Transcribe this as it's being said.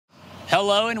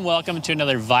Hello and welcome to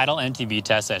another Vital MTB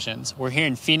Test Sessions. We're here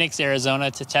in Phoenix, Arizona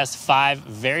to test 5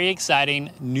 very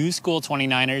exciting new school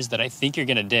 29ers that I think you're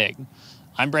gonna dig.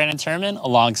 I'm Brandon Turman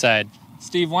alongside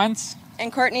Steve Wentz and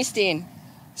Courtney Steen.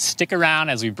 Stick around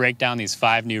as we break down these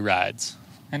 5 new rides.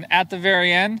 And at the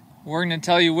very end, we're going to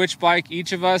tell you which bike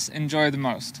each of us enjoy the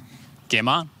most. Game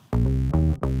on.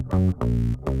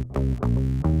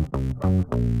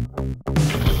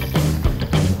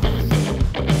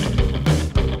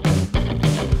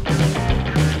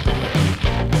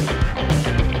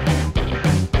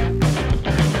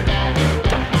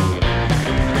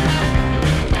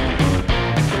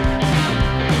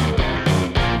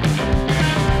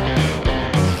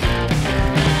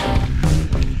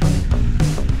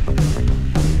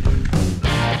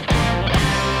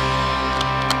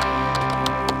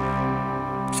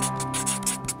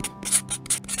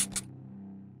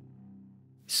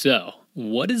 So,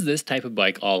 what is this type of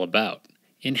bike all about?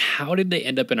 And how did they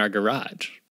end up in our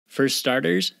garage? For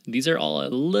starters, these are all a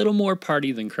little more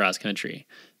party than cross country.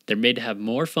 They're made to have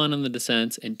more fun on the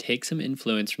descents and take some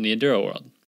influence from the enduro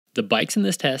world. The bikes in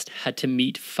this test had to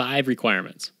meet 5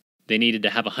 requirements. They needed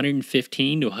to have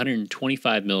 115 to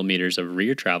 125 millimeters of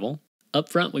rear travel. Up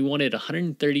front, we wanted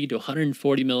 130 to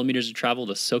 140 millimeters of travel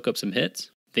to soak up some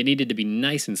hits. They needed to be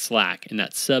nice and slack in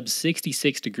that sub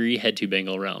 66 degree head tube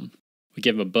angle realm. We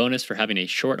give them a bonus for having a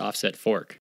short offset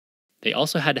fork. They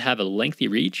also had to have a lengthy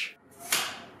reach,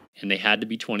 and they had to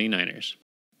be 29ers.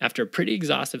 After a pretty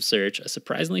exhaustive search, a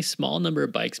surprisingly small number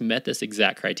of bikes met this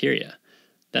exact criteria.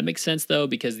 That makes sense though,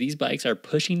 because these bikes are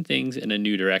pushing things in a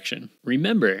new direction.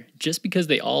 Remember, just because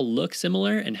they all look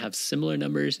similar and have similar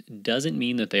numbers doesn't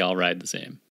mean that they all ride the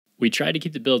same. We tried to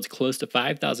keep the builds close to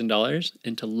 $5,000,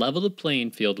 and to level the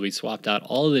playing field, we swapped out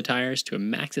all of the tires to a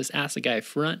Maxxis Assegai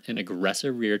front and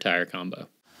aggressive rear tire combo.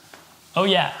 Oh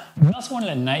yeah, we also wanted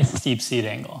a nice steep seat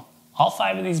angle. All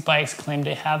 5 of these bikes claim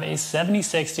to have a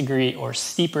 76 degree or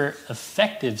steeper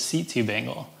effective seat tube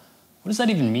angle. What does that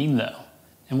even mean though?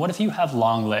 And what if you have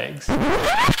long legs?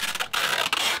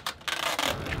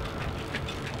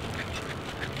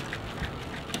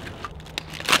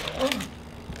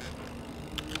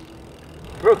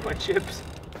 Broke my chips.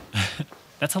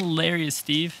 That's hilarious,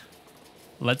 Steve.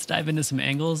 Let's dive into some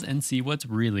angles and see what's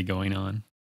really going on.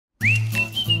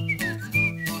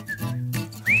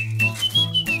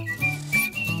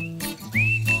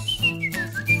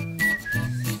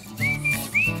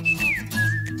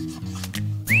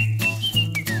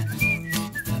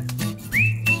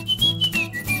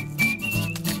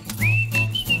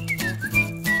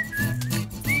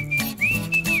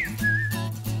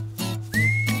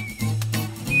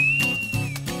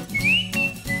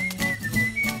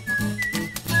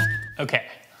 Okay,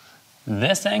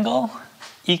 this angle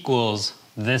equals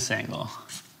this angle.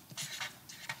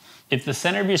 If the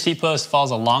center of your seat post falls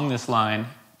along this line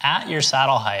at your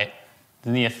saddle height,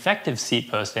 then the effective seat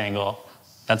post angle,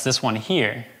 that's this one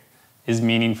here, is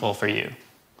meaningful for you.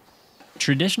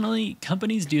 Traditionally,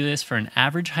 companies do this for an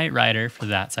average height rider for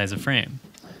that size of frame.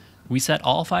 We set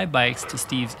all 5 bikes to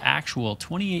Steve's actual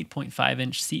 28.5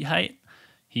 inch seat height.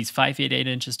 He's 5 feet 8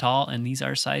 inches tall, and these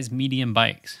are size medium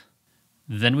bikes.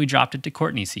 Then we dropped it to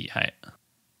Courtney's seat height.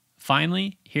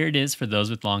 Finally, here it is for those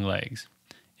with long legs.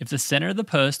 If the center of the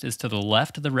post is to the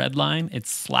left of the red line,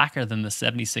 it's slacker than the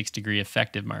 76 degree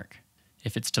effective mark.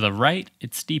 If it's to the right,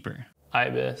 it's steeper.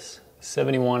 Ibis,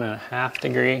 71.5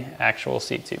 degree actual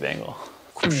seat tube angle.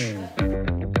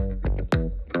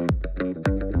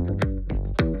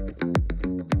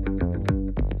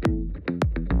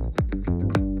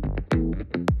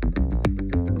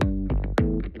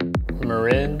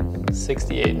 Marin,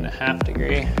 68.5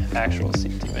 degree actual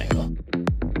seat tube angle.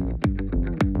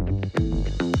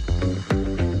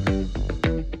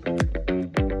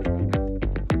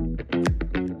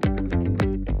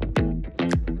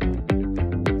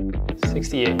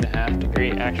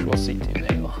 .5 actual seat tube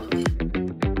angle.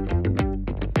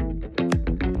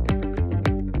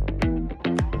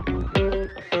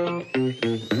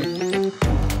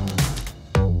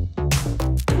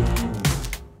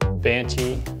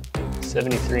 Banshee,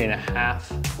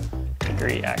 73.5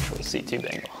 degree actual seat tube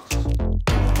angle.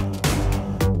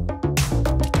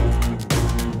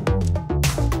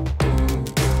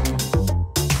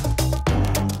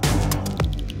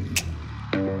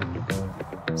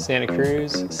 Santa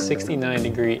Cruz, 69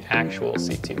 degree actual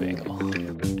seat tube angle.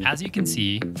 As you can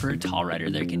see, for a tall rider,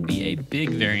 there can be a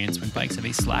big variance when bikes have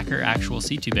a slacker actual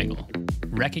seat tube angle.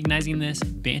 Recognizing this,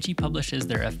 Banshee publishes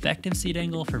their effective seat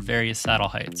angle for various saddle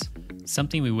heights,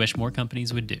 something we wish more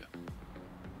companies would do.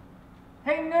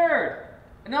 Hey nerd!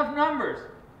 Enough numbers!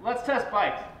 Let's test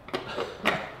bikes.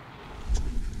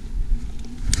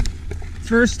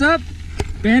 First up,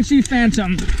 Banshee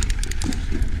Phantom.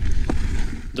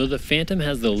 Though the Phantom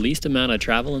has the least amount of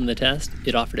travel in the test,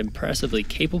 it offered impressively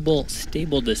capable,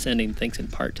 stable descending thanks in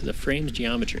part to the frame's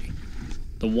geometry.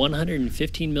 The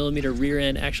 115mm rear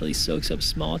end actually soaks up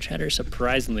small cheddar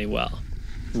surprisingly well.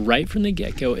 Right from the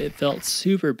get-go, it felt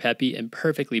super peppy and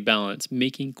perfectly balanced,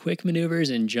 making quick maneuvers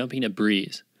and jumping a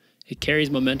breeze. It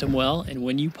carries momentum well, and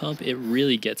when you pump, it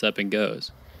really gets up and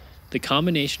goes. The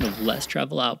combination of less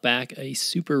travel out back, a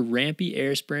super rampy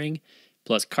air spring,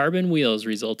 plus carbon wheels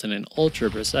results in an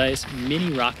ultra-precise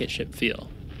mini rocket ship feel.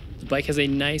 The bike has a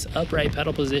nice upright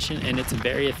pedal position and it's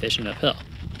very efficient uphill.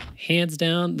 Hands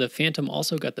down, the Phantom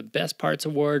also got the Best Parts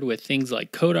award with things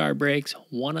like Kodar brakes,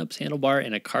 1-Ups handlebar,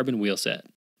 and a carbon wheel set.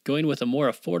 Going with a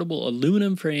more affordable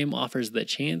aluminum frame offers the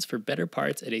chance for better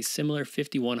parts at a similar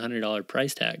 $5,100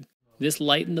 price tag. This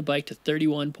lightened the bike to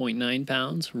 31.9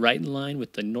 pounds, right in line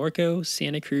with the Norco,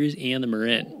 Santa Cruz, and the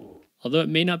Marin. Although it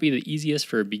may not be the easiest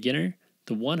for a beginner,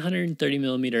 the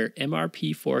 130mm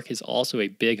MRP fork is also a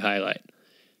big highlight.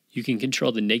 You can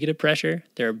control the negative pressure,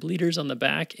 there are bleeders on the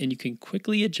back, and you can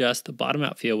quickly adjust the bottom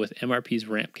out feel with MRP's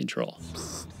ramp control.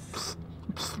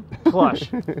 Flush.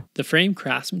 The frame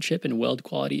craftsmanship and weld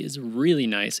quality is really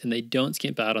nice and they don't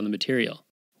skimp out on the material.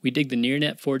 We dig the near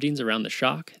net forgings around the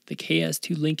shock, the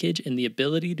KS2 linkage, and the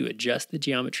ability to adjust the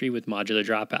geometry with modular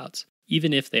dropouts,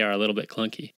 even if they are a little bit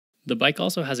clunky. The bike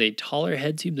also has a taller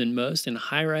head tube than most and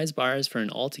high-rise bars for an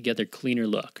altogether cleaner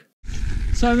look.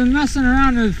 So I've been messing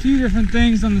around with a few different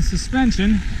things on the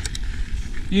suspension,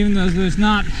 even though there's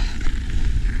not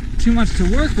too much to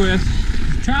work with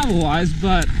travel-wise,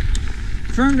 but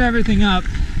firmed everything up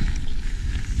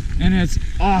and it's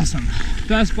awesome.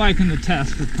 Best bike in the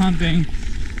test for pumping,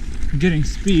 getting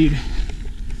speed,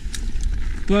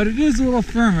 but it is a little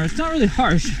firmer. It's not really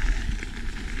harsh,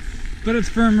 but it's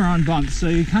firmer on bumps, so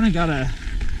you kind of gotta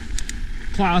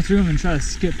plow through them and try to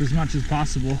skip as much as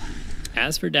possible.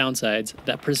 As for downsides,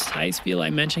 that precise feel I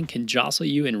mentioned can jostle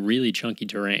you in really chunky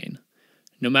terrain.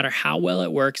 No matter how well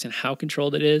it works and how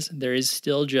controlled it is, there is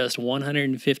still just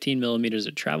 115mm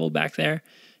of travel back there,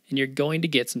 and you're going to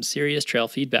get some serious trail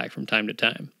feedback from time to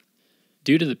time.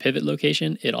 Due to the pivot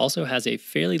location, it also has a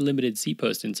fairly limited seat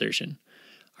post insertion.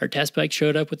 Our test bike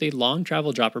showed up with a long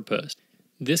travel dropper post.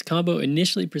 This combo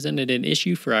initially presented an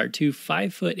issue for our two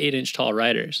 5-foot 8-inch tall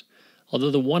riders, although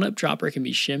the 1-Up dropper can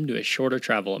be shimmed to a shorter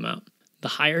travel amount. The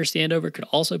higher standover could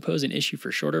also pose an issue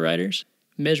for shorter riders.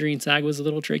 Measuring sag was a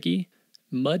little tricky.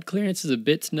 Mud clearance is a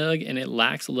bit snug and it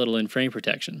lacks a little in frame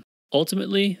protection.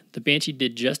 Ultimately, the Banshee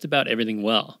did just about everything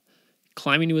well.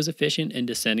 Climbing was efficient and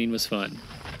descending was fun.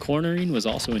 Cornering was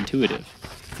also intuitive.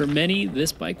 For many,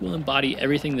 this bike will embody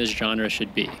everything this genre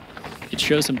should be. It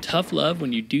shows some tough love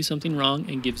when you do something wrong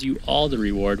and gives you all the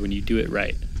reward when you do it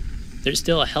right. There's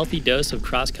still a healthy dose of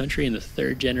cross-country in the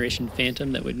 3rd generation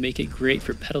Phantom that would make it great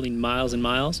for pedaling miles and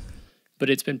miles, but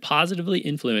it's been positively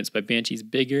influenced by Banshee's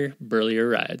bigger, burlier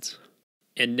rides.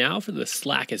 And now for the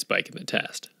slackest bike in the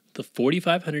test, the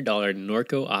 $4,500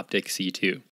 Norco Optic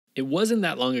C2. It wasn't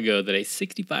that long ago that a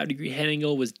 65-degree head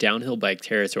angle was downhill bike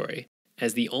territory.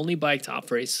 As the only bike to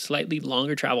offer a slightly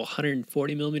longer travel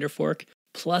 140mm fork,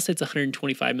 plus its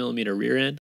 125mm rear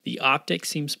end, the Optic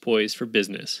seems poised for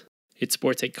business. It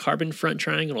sports a carbon front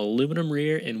triangle aluminum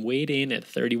rear and weighed in at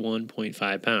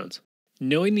 31.5 pounds.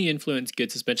 Knowing the influence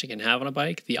good suspension can have on a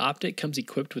bike, the Optic comes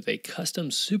equipped with a custom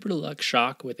Super Deluxe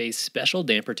shock with a special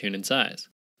damper tune and size.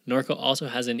 Norco also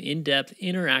has an in-depth,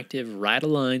 interactive,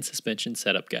 ride-aligned suspension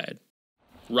setup guide.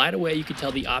 Right away, you can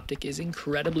tell the Optic is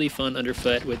incredibly fun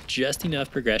underfoot with just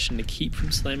enough progression to keep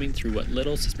from slamming through what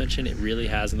little suspension it really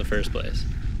has in the first place.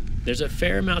 There's a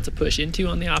fair amount to push into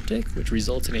on the Optic, which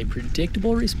results in a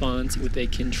predictable response with a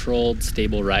controlled,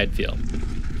 stable ride feel.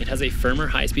 It has a firmer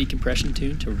high-speed compression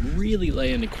tune to really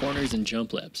lay into corners and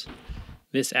jump lips.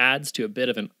 This adds to a bit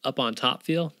of an up-on-top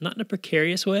feel, not in a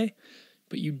precarious way,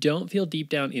 but you don't feel deep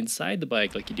down inside the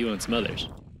bike like you do on some others.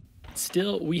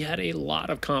 Still, we had a lot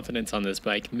of confidence on this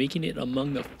bike, making it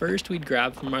among the first we'd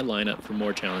grab from our lineup for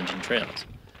more challenging trails.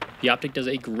 The Optic does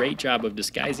a great job of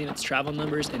disguising its travel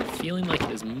numbers and feeling like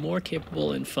it is more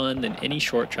capable and fun than any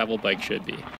short travel bike should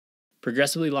be.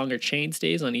 Progressively longer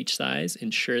chainstays on each side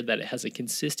ensure that it has a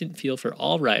consistent feel for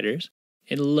all riders,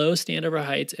 and low standover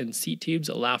heights and seat tubes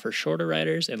allow for shorter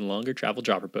riders and longer travel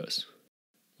dropper posts.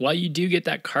 While you do get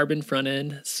that carbon front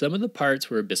end, some of the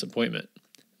parts were a disappointment.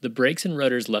 The brakes and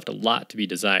rotors left a lot to be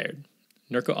desired.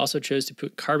 Norco also chose to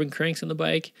put carbon cranks on the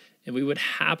bike, and we would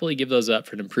happily give those up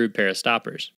for an improved pair of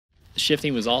stoppers. The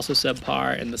shifting was also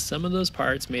subpar, and the sum of those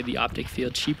parts made the Optic feel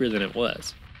cheaper than it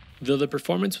was. Though the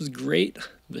performance was great,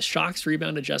 The shock's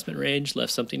rebound adjustment range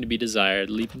left something to be desired,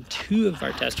 leaving 2 of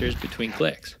our testers between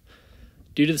clicks.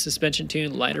 Due to the suspension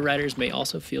tune, lighter riders may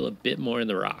also feel a bit more in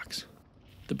the rocks.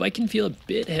 The bike can feel a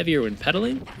bit heavier when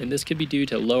pedaling, and this could be due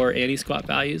to lower anti-squat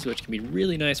values, which can be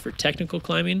really nice for technical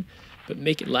climbing, but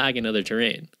make it lag in other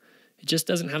terrain. It just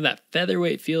doesn't have that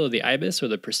featherweight feel of the Ibis or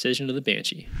the precision of the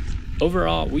Banshee.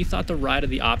 Overall, we thought the ride of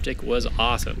the Optic was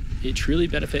awesome. It truly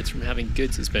benefits from having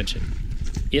good suspension.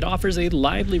 It offers a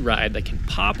lively ride that can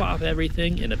pop off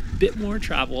everything and a bit more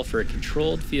travel for a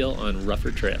controlled feel on rougher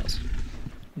trails.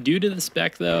 Due to the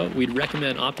spec though, we'd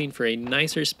recommend opting for a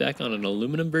nicer spec on an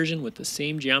aluminum version with the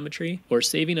same geometry, or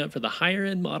saving up for the higher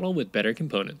end model with better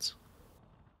components.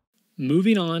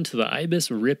 Moving on to the Ibis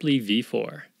Ripley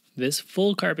V4. This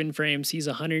full carbon frame sees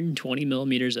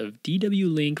 120mm of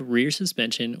DW Link rear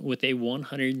suspension with a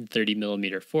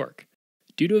 130mm fork.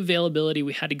 Due to availability,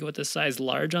 we had to go with the size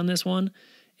large on this one,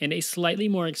 and a slightly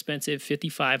more expensive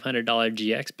 $5,500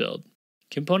 GX build.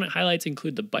 Component highlights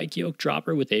include the bike yoke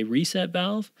dropper with a reset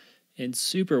valve and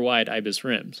super wide Ibis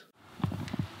rims.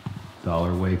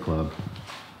 Dollar Way Club.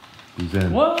 Who's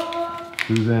in? What?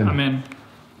 Who's in? I'm in.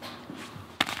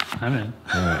 I'm in.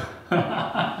 All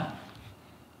right.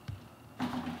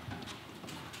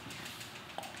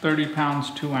 30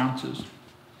 pounds, 2 ounces.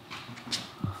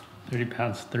 30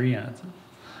 pounds, 3 ounces.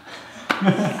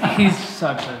 He's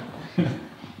such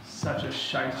a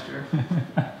shyster.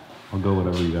 I'll go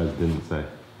whatever you guys didn't say.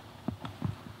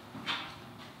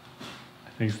 I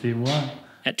think Steve won.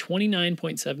 At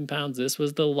 29.7 pounds, this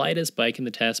was the lightest bike in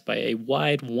the test by a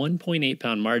wide 1.8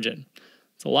 pound margin.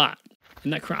 It's a lot,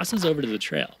 and that crosses over to the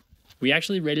trail. We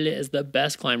actually rated it as the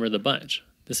best climber of the bunch.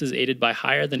 This is aided by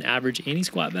higher than average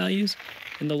anti-squat values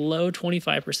and the low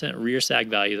 25% rear sag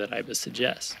value that Ibis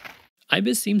suggests.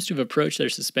 Ibis seems to have approached their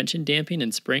suspension damping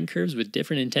and spring curves with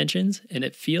different intentions, and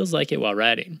it feels like it while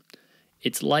riding.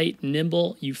 It's light,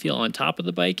 nimble, you feel on top of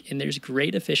the bike, and there's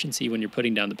great efficiency when you're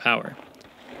putting down the power.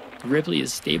 The Ripley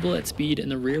is stable at speed,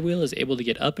 and the rear wheel is able to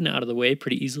get up and out of the way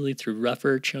pretty easily through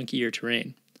rougher, chunkier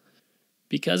terrain.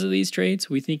 Because of these traits,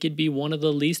 we think it'd be one of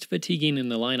the least fatiguing in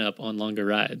the lineup on longer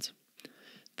rides.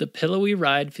 The pillowy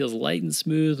ride feels light and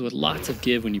smooth with lots of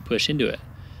give when you push into it,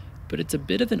 but it's a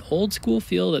bit of an old school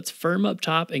feel that's firm up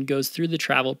top and goes through the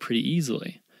travel pretty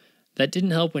easily. That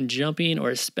didn't help when jumping, or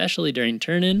especially during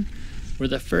turn-in, where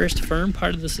the first firm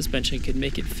part of the suspension could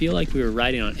make it feel like we were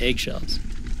riding on eggshells.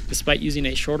 Despite using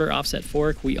a shorter offset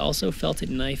fork, we also felt it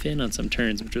knife in on some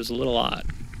turns, which was a little odd.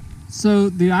 So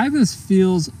the Ibis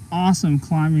feels awesome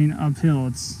climbing uphill.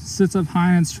 It sits up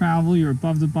high in its travel, you're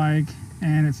above the bike,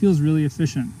 and it feels really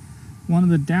efficient. One of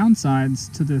the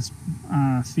downsides to this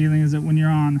feeling is that when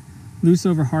you're on loose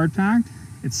over hard pack,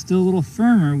 it's still a little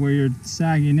firmer where you're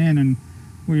sagging in and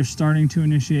where you're starting to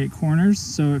initiate corners,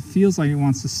 so it feels like it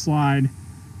wants to slide,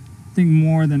 I think,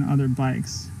 more than other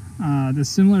bikes. The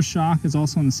similar shock is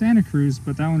also on the Santa Cruz,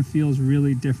 but that one feels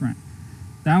really different.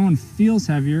 That one feels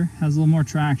heavier, has a little more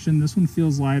traction. This one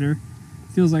feels lighter,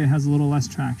 feels like it has a little less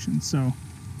traction. So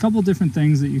a couple different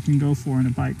things that you can go for in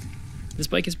a bike. This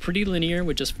bike is pretty linear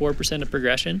with just 4% of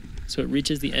progression, so it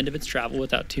reaches the end of its travel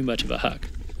without too much of a huck.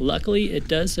 Luckily, it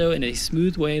does so in a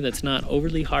smooth way that's not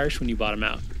overly harsh when you bottom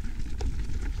out.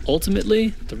 Ultimately,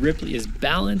 the Ripley is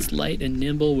balanced, light, and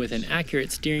nimble with an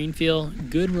accurate steering feel,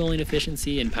 good rolling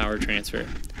efficiency, and power transfer.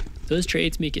 Those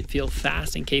traits make it feel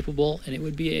fast and capable, and it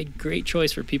would be a great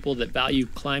choice for people that value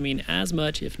climbing as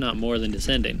much, if not more, than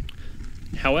descending.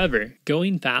 However,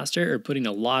 going faster or putting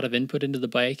a lot of input into the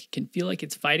bike can feel like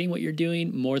it's fighting what you're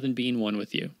doing more than being one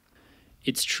with you.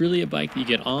 It's truly a bike that you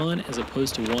get on as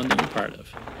opposed to one that you're part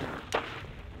of.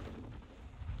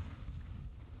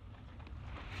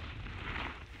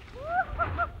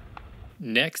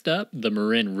 Next up, the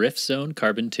Marin Rift Zone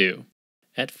Carbon 2.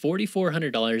 At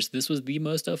 $4,400, this was the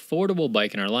most affordable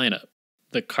bike in our lineup.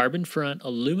 The carbon front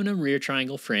aluminum rear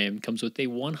triangle frame comes with a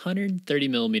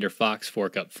 130mm Fox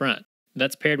fork up front.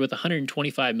 That's paired with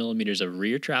 125mm of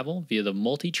rear travel via the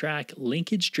multi-track,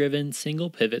 linkage-driven,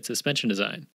 single-pivot suspension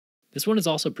design. This one is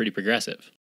also pretty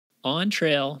progressive. On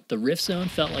trail, the Rift Zone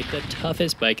felt like the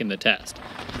toughest bike in the test.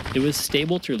 It was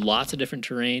stable through lots of different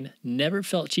terrain, never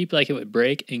felt cheap like it would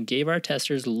break, and gave our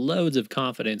testers loads of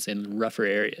confidence in rougher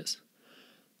areas.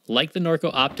 Like the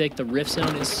Norco Optic, the Rift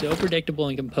Zone is so predictable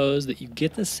and composed that you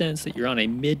get the sense that you're on a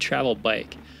mid-travel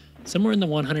bike, somewhere in the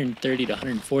 130 to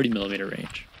 140mm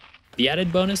range. The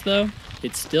added bonus though,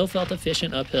 it still felt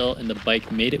efficient uphill and the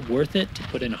bike made it worth it to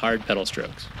put in hard pedal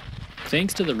strokes.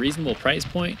 Thanks to the reasonable price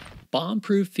point,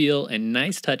 bomb-proof feel, and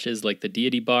nice touches like the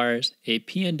deity bars, a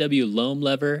PNW loam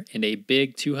lever, and a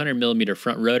big 200mm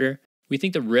front rotor, we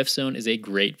think the Rift Zone is a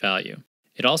great value.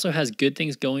 It also has good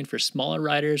things going for smaller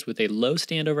riders with a low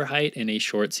standover height and a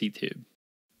short seat tube.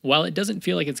 While it doesn't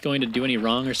feel like it's going to do any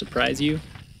wrong or surprise you,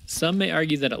 some may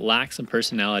argue that it lacks some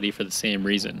personality for the same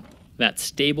reason. That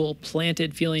stable,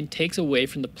 planted feeling takes away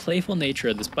from the playful nature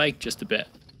of this bike just a bit.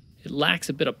 It lacks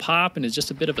a bit of pop and is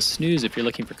just a bit of a snooze if you're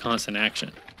looking for constant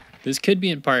action. This could be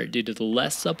in part due to the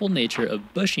less supple nature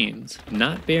of bushings,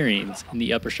 not bearings, in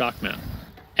the upper shock mount.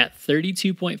 At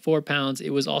 32.4 pounds,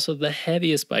 it was also the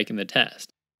heaviest bike in the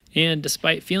test. And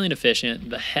despite feeling efficient,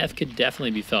 the heft could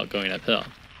definitely be felt going uphill.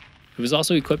 It was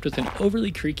also equipped with an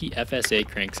overly creaky FSA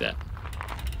crankset.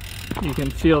 You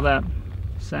can feel that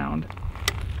sound.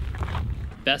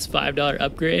 Best $5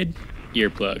 upgrade?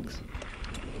 Earplugs.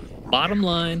 Bottom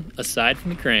line, aside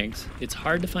from the cranks, it's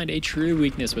hard to find a true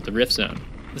weakness with the Rift Zone.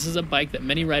 This is a bike that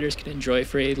many riders can enjoy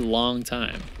for a long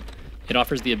time. It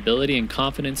offers the ability and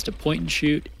confidence to point and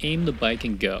shoot, aim the bike,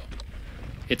 and go.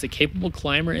 It's a capable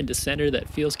climber and descender that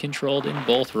feels controlled in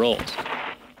both roles.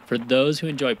 For those who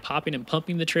enjoy popping and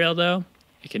pumping the trail though,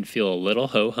 it can feel a little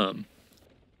ho-hum.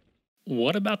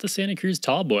 What about the Santa Cruz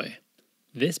Tallboy?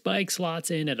 This bike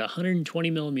slots in at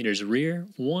 120mm rear,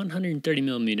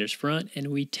 130mm front, and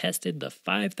we tested the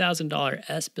 $5,000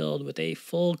 S build with a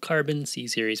full carbon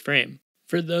C-Series frame.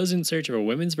 For those in search of a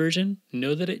women's version,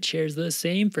 know that it shares the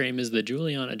same frame as the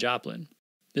Juliana Joplin.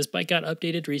 This bike got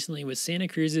updated recently with Santa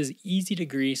Cruz's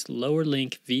easy-to-grease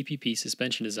lower-link VPP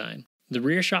suspension design. The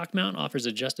rear shock mount offers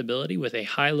adjustability with a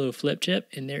high-low flip chip,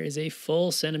 and there is a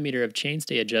full centimeter of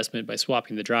chainstay adjustment by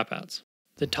swapping the dropouts.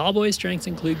 The Tallboy strengths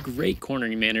include great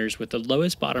cornering manners with the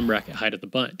lowest bottom bracket height of the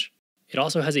bunch. It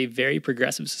also has a very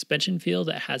progressive suspension feel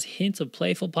that has hints of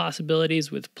playful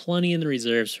possibilities with plenty in the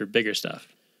reserves for bigger stuff.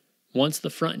 Once the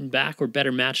front and back were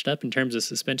better matched up in terms of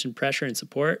suspension pressure and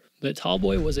support, the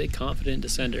Tallboy was a confident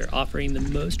descender, offering the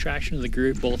most traction of the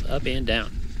group both up and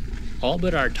down. All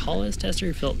but our tallest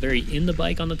tester felt very in the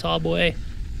bike on the Tallboy,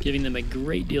 giving them a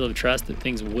great deal of trust that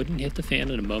things wouldn't hit the fan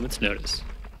at a moment's notice.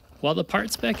 While the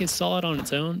part spec is solid on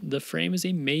its own, the frame is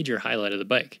a major highlight of the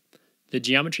bike. The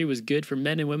geometry was good for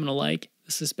men and women alike,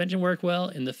 the suspension worked well,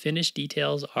 and the finished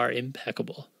details are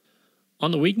impeccable. On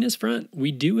the weakness front,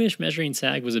 we do wish measuring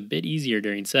sag was a bit easier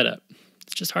during setup.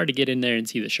 It's just hard to get in there and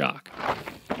see the shock.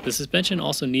 The suspension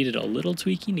also needed a little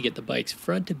tweaking to get the bike's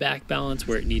front to back balance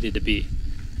where it needed to be.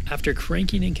 After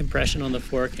cranking in compression on the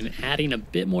fork and adding a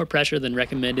bit more pressure than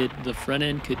recommended, the front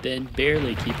end could then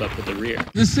barely keep up with the rear.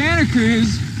 The Santa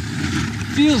Cruz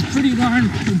feels pretty darn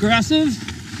progressive,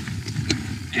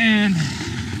 and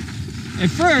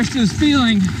at first it was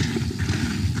feeling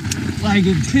like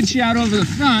it'd pitch you out over the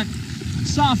front,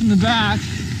 soften the back,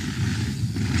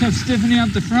 kept stiffening up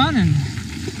the front, and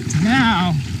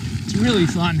now it's really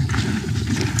fun.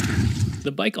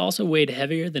 The bike also weighed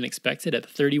heavier than expected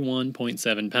at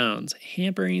 31.7 pounds,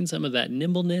 hampering some of that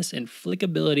nimbleness and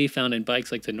flickability found in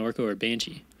bikes like the Norco or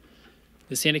Banshee.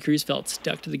 The Santa Cruz felt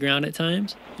stuck to the ground at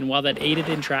times, and while that aided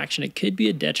in traction, it could be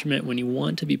a detriment when you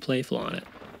want to be playful on it.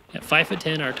 At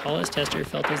 5'10", our tallest tester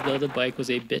felt as though the bike was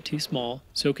a bit too small,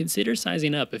 so consider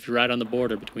sizing up if you ride on the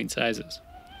border between sizes.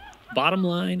 Bottom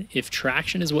line, if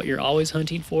traction is what you're always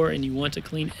hunting for and you want to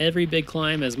clean every big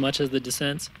climb as much as the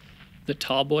descents, the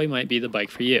Tallboy might be the bike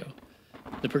for you.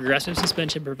 The progressive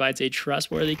suspension provides a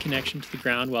trustworthy connection to the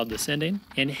ground while descending,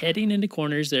 and heading into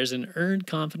corners there's an earned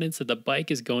confidence that the bike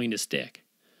is going to stick.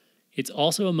 It's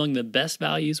also among the best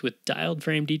values with dialed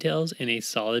frame details and a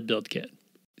solid build kit.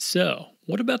 So,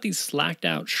 what about these slacked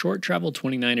out short travel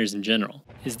 29ers in general?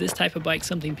 Is this type of bike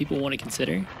something people want to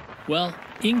consider? Well,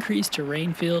 increased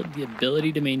terrain feel, the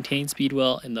ability to maintain speed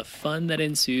well, and the fun that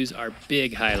ensues are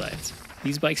big highlights.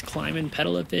 These bikes climb and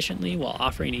pedal efficiently while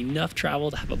offering enough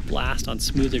travel to have a blast on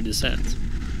smoother descents.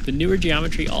 The newer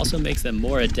geometry also makes them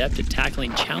more adept at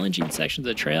tackling challenging sections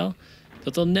of trail,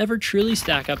 but they'll never truly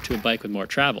stack up to a bike with more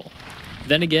travel.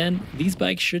 Then again, these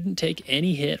bikes shouldn't take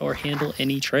any hit or handle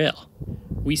any trail.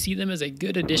 We see them as a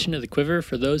good addition to the quiver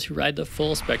for those who ride the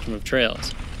full spectrum of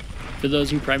trails. For those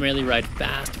who primarily ride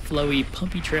fast, flowy,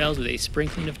 pumpy trails with a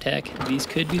sprinkling of tech, these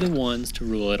could be the ones to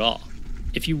rule it all.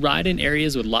 If you ride in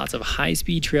areas with lots of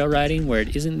high-speed trail riding where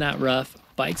it isn't that rough,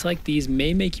 bikes like these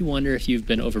may make you wonder if you've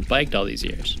been overbiked all these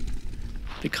years.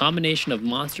 The combination of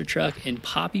monster truck and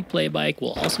poppy play bike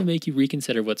will also make you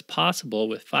reconsider what's possible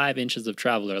with 5 inches of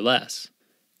travel or less.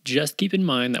 Just keep in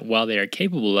mind that while they are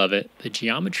capable of it, the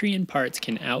geometry and parts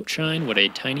can outshine what a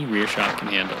tiny rear shock can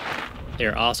handle. They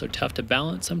are also tough to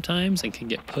balance sometimes and can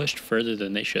get pushed further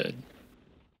than they should.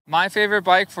 My favorite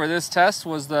bike for this test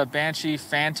was the Banshee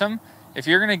Phantom. If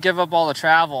you're going to give up all the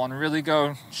travel and really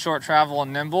go short travel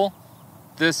and nimble,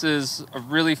 this is a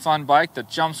really fun bike that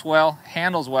jumps well,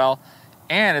 handles well,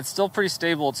 and it's still pretty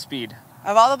stable at speed.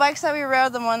 Of all the bikes that we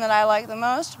rode, the one that I liked the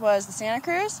most was the Santa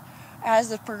Cruz. It has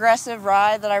the progressive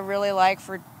ride that I really like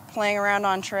for playing around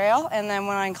on trail, and then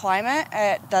when I climb it,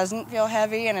 it doesn't feel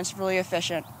heavy and it's really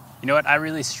efficient. You know what? I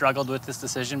really struggled with this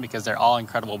decision because they're all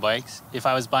incredible bikes. If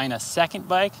I was buying a second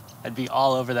bike, I'd be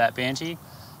all over that Banshee.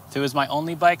 If it was my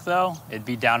only bike though, it'd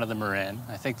be down to the Marin.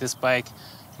 I think this bike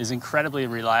is incredibly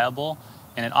reliable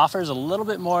and it offers a little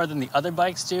bit more than the other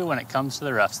bikes do when it comes to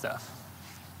the rough stuff.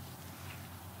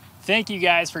 Thank you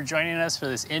guys for joining us for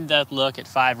this in-depth look at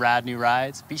 5 rad new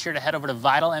rides. Be sure to head over to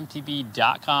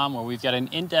vitalmtb.com where we've got an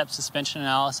in-depth suspension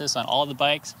analysis on all the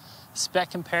bikes,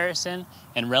 spec comparison,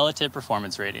 and relative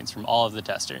performance ratings from all of the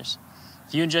testers.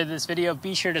 If you enjoyed this video,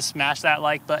 be sure to smash that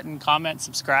like button, comment,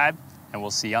 subscribe, and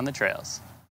we'll see you on the trails.